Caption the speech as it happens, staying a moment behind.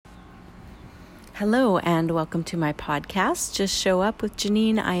Hello and welcome to my podcast, Just Show Up with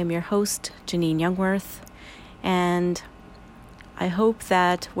Janine. I am your host, Janine Youngworth, and I hope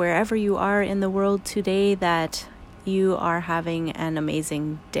that wherever you are in the world today that you are having an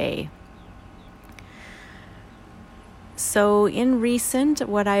amazing day. So in recent,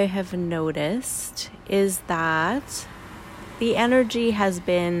 what I have noticed is that the energy has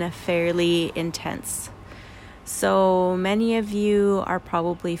been fairly intense. So many of you are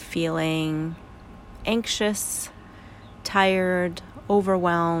probably feeling anxious, tired,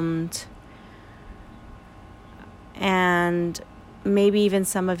 overwhelmed, and maybe even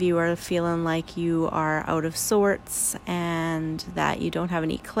some of you are feeling like you are out of sorts and that you don't have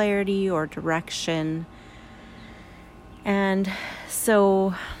any clarity or direction. And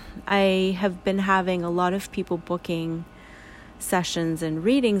so I have been having a lot of people booking sessions and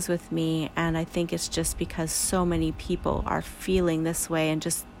readings with me, and I think it's just because so many people are feeling this way and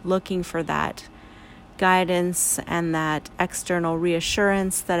just looking for that guidance and that external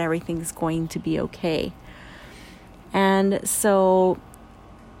reassurance that everything's going to be okay. And so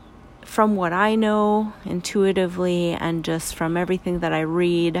from what I know intuitively and just from everything that I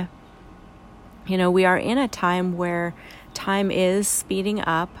read, we are in a time where time is speeding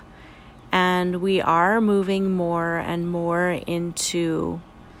up and we are moving more and more into,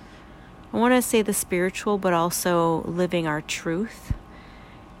 I want to say the spiritual, but also living our truth.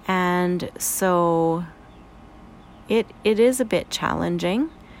 And so it is a bit challenging.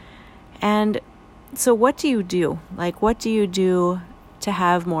 And so what do you do? What do you do to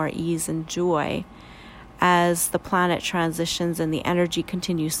have more ease and joy as the planet transitions and the energy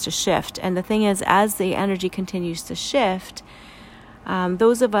continues to shift? And the thing is, as the energy continues to shift,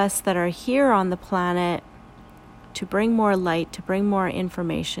 those of us that are here on the planet to bring more light, to bring more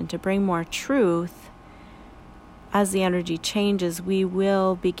information, to bring more truth, as the energy changes, we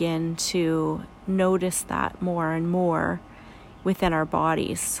will begin to notice that more and more within our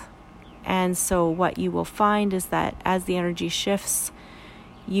bodies. And so what you will find is that as the energy shifts,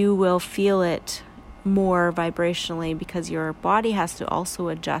 you will feel it more vibrationally because your body has to also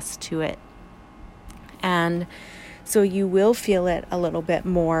adjust to it. And so you will feel it a little bit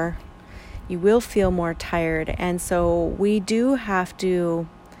more. You will feel more tired. And so we do have to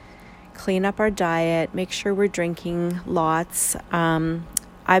clean up our diet, make sure we're drinking lots.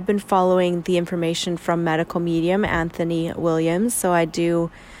 I've been following the information from medical medium Anthony Williams, so I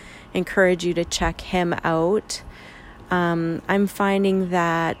do encourage you to check him out. I'm finding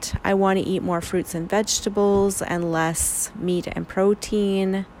that I want to eat more fruits and vegetables and less meat and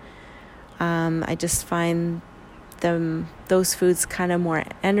protein. I just find those foods kind of more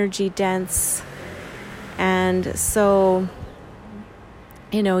energy dense. And so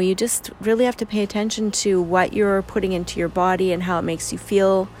you just really have to pay attention to what you're putting into your body and how it makes you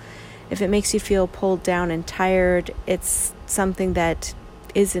feel. If it makes you feel pulled down and tired, it's something that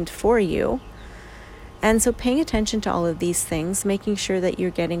isn't for you. And so paying attention to all of these things, making sure that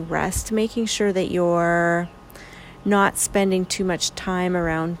you're getting rest, making sure that you're not spending too much time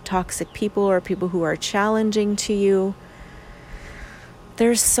around toxic people or people who are challenging to you.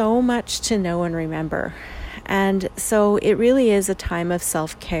 There's so much to know and remember. And so it really is a time of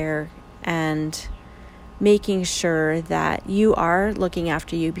self-care and making sure that you are looking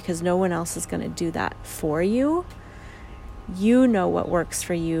after you because no one else is going to do that for you. You know what works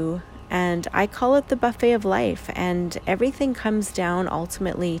for you. And I call it the buffet of life. And everything comes down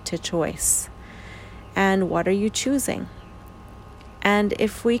ultimately to choice. And what are you choosing? And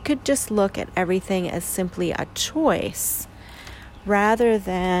if we could just look at everything as simply a choice rather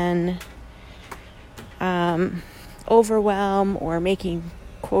than overwhelm or making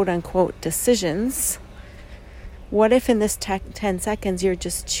quote-unquote decisions, what if in this 10 seconds you're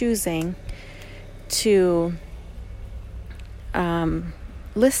just choosing to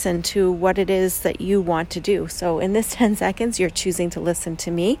listen to what it is that you want to do? So in this 10 seconds, you're choosing to listen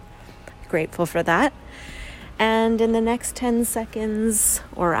to me. Grateful for that. And in the next 10 seconds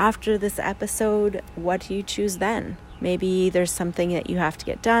or after this episode, what do you choose then? Maybe there's something that you have to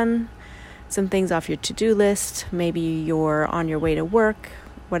get done, some things off your to-do list. Maybe you're on your way to work,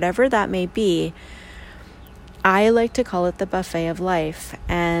 whatever that may be. I like to call it the buffet of life.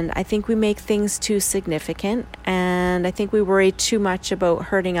 And I think we make things too significant. And I think we worry too much about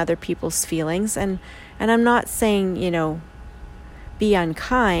hurting other people's feelings. And I'm not saying, be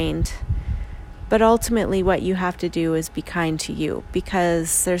unkind. But ultimately what you have to do is be kind to you,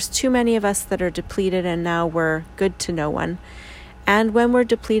 because there's too many of us that are depleted and now we're good to no one. And when we're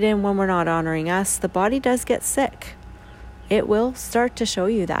depleted and when we're not honoring us, the body does get sick. It will start to show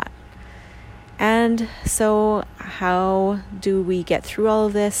you that. And so how do we get through all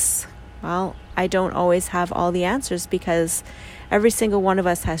of this? Well, I don't always have all the answers, because every single one of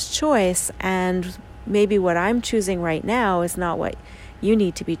us has choice, and maybe what I'm choosing right now is not what you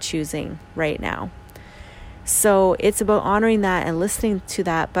need to be choosing right now. So it's about honoring that and listening to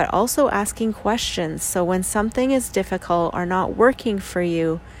that, but also asking questions. So when something is difficult or not working for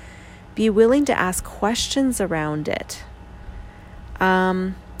you, be willing to ask questions around it.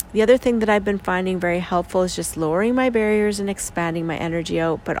 The other thing that I've been finding very helpful is just lowering my barriers and expanding my energy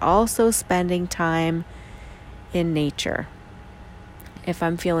out, but also spending time in nature. If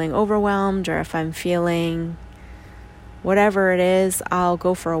I'm feeling overwhelmed, or if I'm feeling whatever it is, I'll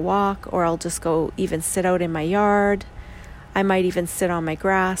go for a walk, or I'll just go even sit out in my yard. I might even sit on my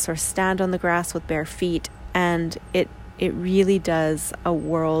grass or stand on the grass with bare feet, and it really does a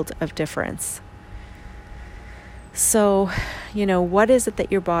world of difference. So, what is it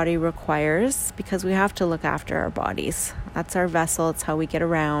that your body requires? Because we have to look after our bodies. That's our vessel. It's how we get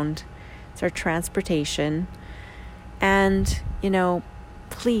around. It's our transportation. And,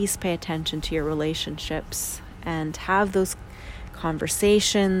 please pay attention to your relationships and have those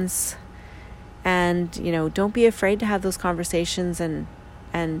conversations. And, don't be afraid to have those conversations and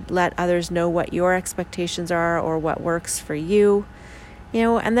let others know what your expectations are or what works for you.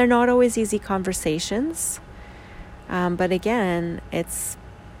 And they're not always easy conversations. But again, it's,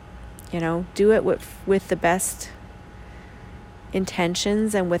 do it with the best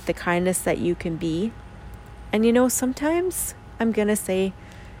intentions and with the kindness that you can be. And, sometimes I'm going to say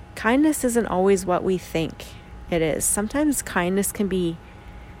kindness isn't always what we think it is. Sometimes kindness can be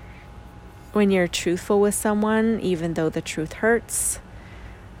when you're truthful with someone, even though the truth hurts.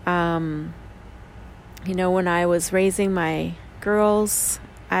 When I was raising my girls,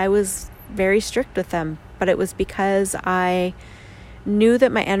 I was very strict with them. But it was because I knew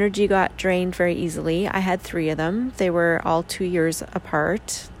that my energy got drained very easily. I had 3 of them. They were all 2 years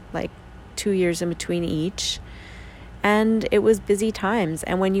apart, like 2 years in between each. And it was busy times.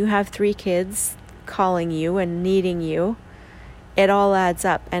 And when you have 3 kids calling you and needing you, it all adds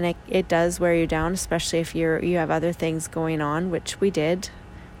up. And it does wear you down, especially if you have other things going on, which we did.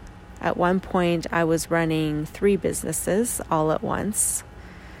 At one point, I was running 3 businesses all at once,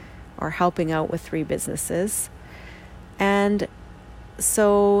 or helping out with 3 businesses. And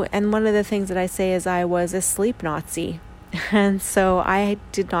one of the things that I say is I was a sleep Nazi. And so I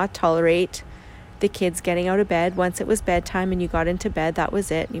did not tolerate the kids getting out of bed. Once it was bedtime and you got into bed, that was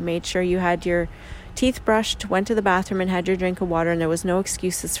it. You made sure you had your teeth brushed, went to the bathroom and had your drink of water, and there was no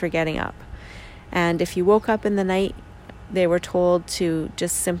excuses for getting up. And if you woke up in the night, they were told to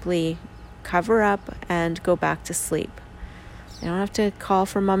just simply cover up and go back to sleep. You don't have to call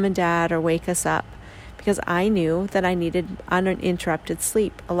for mom and dad or wake us up, because I knew that I needed uninterrupted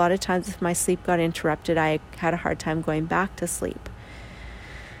sleep. A lot of times if my sleep got interrupted, I had a hard time going back to sleep.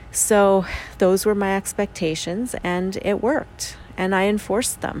 So those were my expectations, and it worked, and I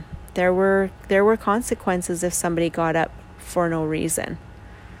enforced them. There were consequences if somebody got up for no reason,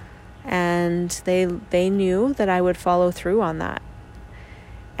 and they knew that I would follow through on that.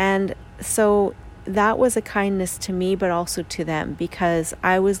 And so that was a kindness to me, but also to them, because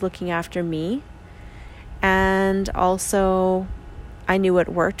I was looking after me, and also I knew what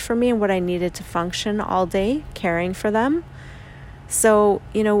worked for me and what I needed to function all day, caring for them. So,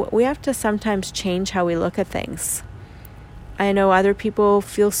 we have to sometimes change how we look at things. I know other people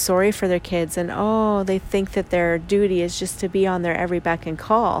feel sorry for their kids, and they think that their duty is just to be on their every beck and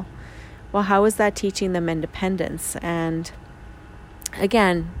call. Well, how is that teaching them independence? And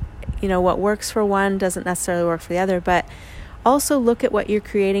again, what works for one doesn't necessarily work for the other, but also look at what you're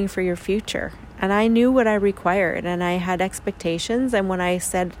creating for your future. And I knew what I required, and I had expectations. And when I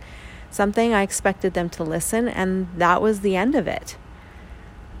said something, I expected them to listen, and that was the end of it.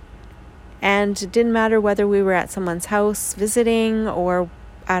 And it didn't matter whether we were at someone's house visiting or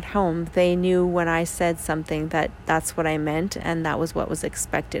at home. They knew when I said something that that's what I meant, and that was what was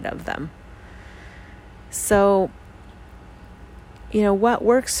expected of them. So, what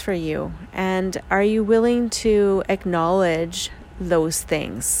works for you? And are you willing to acknowledge those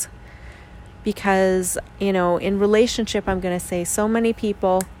things? Because, in relationship, I'm going to say so many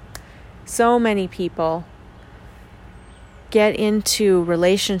people get into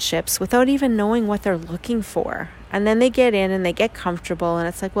relationships without even knowing what they're looking for. And then they get in and they get comfortable, and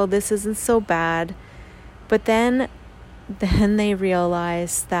it's like, well, this isn't so bad. But then they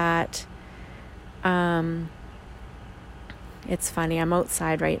realize that, it's funny, I'm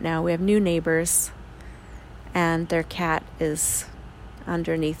outside right now. We have new neighbors, and their cat is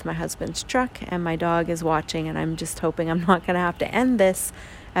underneath my husband's truck, and my dog is watching, and I'm just hoping I'm not going to have to end this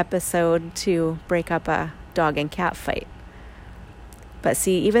episode to break up a dog and cat fight. But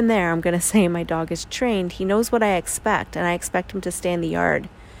see, even there, I'm going to say my dog is trained. He knows what I expect, and I expect him to stay in the yard.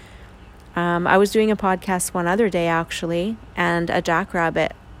 I was doing a podcast one other day, actually, and a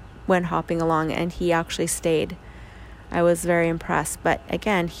jackrabbit went hopping along, and he actually stayed. I was very impressed. But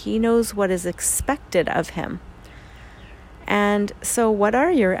again, he knows what is expected of him. And so what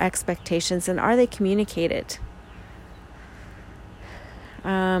are your expectations, and are they communicated?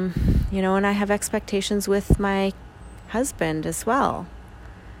 And I have expectations with my husband as well.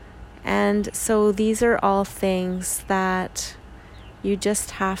 And so these are all things that you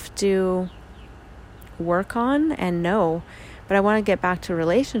just have to work on and know. But I want to get back to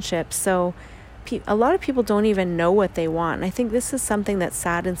relationships. So a lot of people don't even know what they want. And I think this is something that's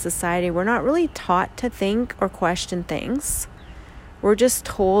sad in society. We're not really taught to think or question things. We're just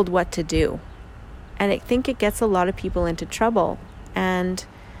told what to do. And I think it gets a lot of people into trouble. And,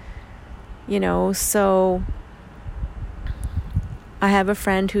 so I have a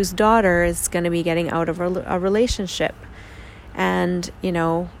friend whose daughter is going to be getting out of a relationship. And,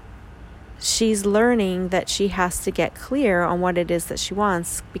 she's learning that she has to get clear on what it is that she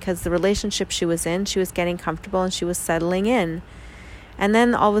wants, because the relationship she was in, she was getting comfortable and she was settling in. And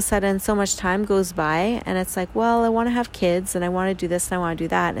then all of a sudden so much time goes by and it's like, well, I want to have kids and I want to do this and I want to do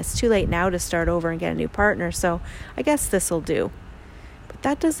that. And it's too late now to start over and get a new partner. So I guess this will do. But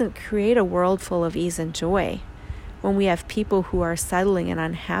that doesn't create a world full of ease and joy when we have people who are settling and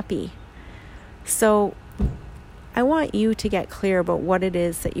unhappy. So I want you to get clear about what it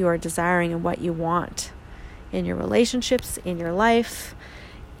is that you are desiring and what you want in your relationships, in your life.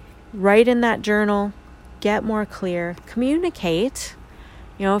 Write in that journal, get more clear, communicate.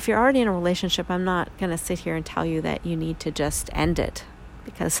 If you're already in a relationship, I'm not going to sit here and tell you that you need to just end it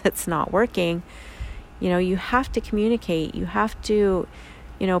because it's not working. You have to communicate. You have to,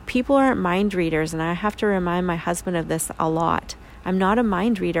 people aren't mind readers, and I have to remind my husband of this a lot. I'm not a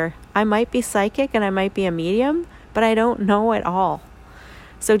mind reader. I might be psychic and I might be a medium, but I don't know it all.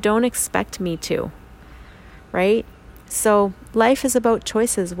 So don't expect me to, right? So life is about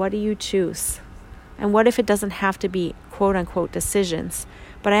choices. What do you choose? And what if it doesn't have to be quote unquote decisions?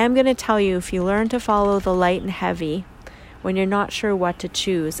 But I am going to tell you, if you learn to follow the light and heavy when you're not sure what to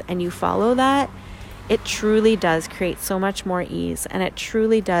choose and you follow that, it truly does create so much more ease, and it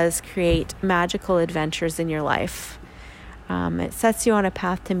truly does create magical adventures in your life. It sets you on a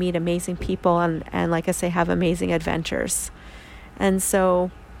path to meet amazing people and like I say, have amazing adventures. And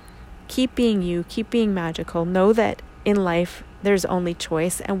so keep being you, keep being magical. Know that in life there's only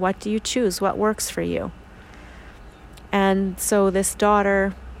choice, and what do you choose? What works for you? And so this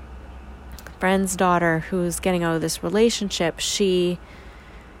friend's daughter who's getting out of this relationship, she,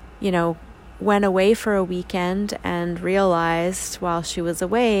 went away for a weekend and realized while she was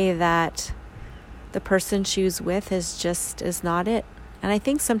away that the person she was with is not it. And I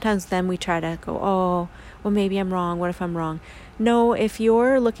think sometimes then we try to go, oh, well, maybe I'm wrong. What if I'm wrong? No, if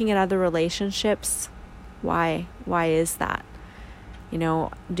you're looking at other relationships, why is that?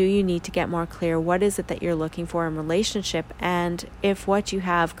 Do you need to get more clear? What is it that you're looking for in a relationship? And if what you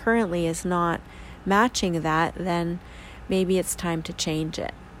have currently is not matching that, then maybe it's time to change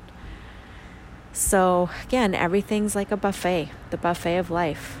it. So again, everything's like a buffet, the buffet of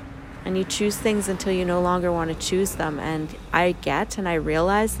life. And you choose things until you no longer want to choose them. And I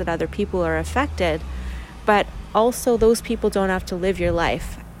realize that other people are affected, but also those people don't have to live your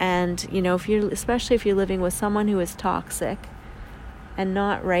life. And, especially if you're living with someone who is toxic and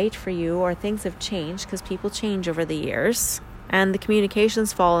not right for you, or things have changed, because people change over the years and the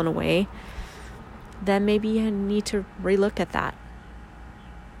communication's fallen away, then maybe you need to relook at that.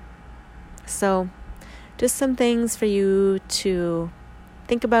 So just some things for you to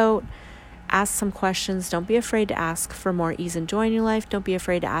think about, ask some questions. Don't be afraid to ask for more ease and joy in your life. Don't be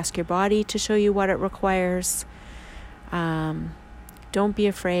afraid to ask your body to show you what it requires. Don't be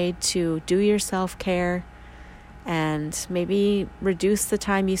afraid to do your self-care and maybe reduce the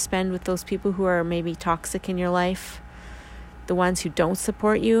time you spend with those people who are maybe toxic in your life. The ones who don't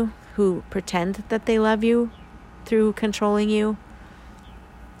support you, who pretend that they love you through controlling you.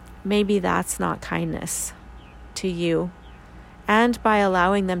 Maybe that's not kindness to you. And by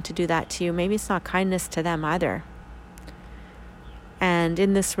allowing them to do that to you, maybe it's not kindness to them either. And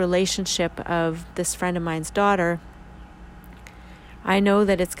in this relationship of this friend of mine's daughter, I know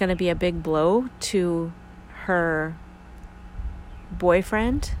that it's going to be a big blow to her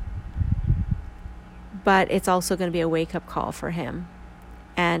boyfriend, but it's also going to be a wake-up call for him.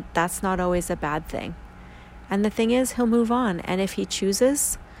 And that's not always a bad thing. And the thing is, he'll move on. And if he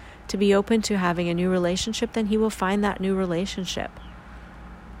chooses to be open to having a new relationship, then he will find that new relationship.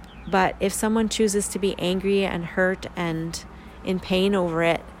 But if someone chooses to be angry and hurt and in pain over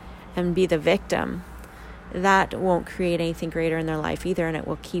it and be the victim, that won't create anything greater in their life either, and it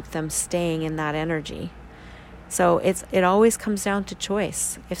will keep them staying in that energy. So it always comes down to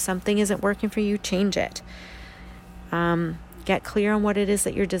choice. If something isn't working for you, change it. Get clear on what it is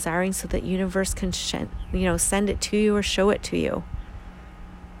that you're desiring so that universe can send it to you or show it to you.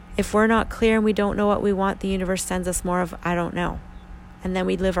 If we're not clear and we don't know what we want, the universe sends us more of I don't know. And then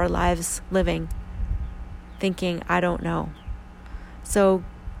we live our lives living thinking I don't know. So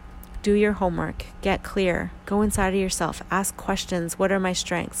do your homework, get clear, go inside of yourself, ask questions. What are my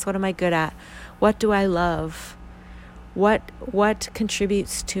strengths? What am I good at? What do I love? What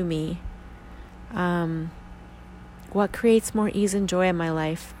contributes to me? What creates more ease and joy in my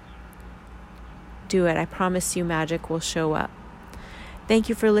life? Do it. I promise you magic will show up. Thank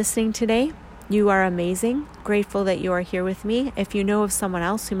you for listening today. You are amazing. Grateful that you are here with me. If you know of someone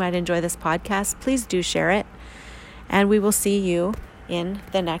else who might enjoy this podcast, please do share it. And we will see you in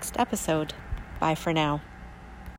the next episode. Bye for now.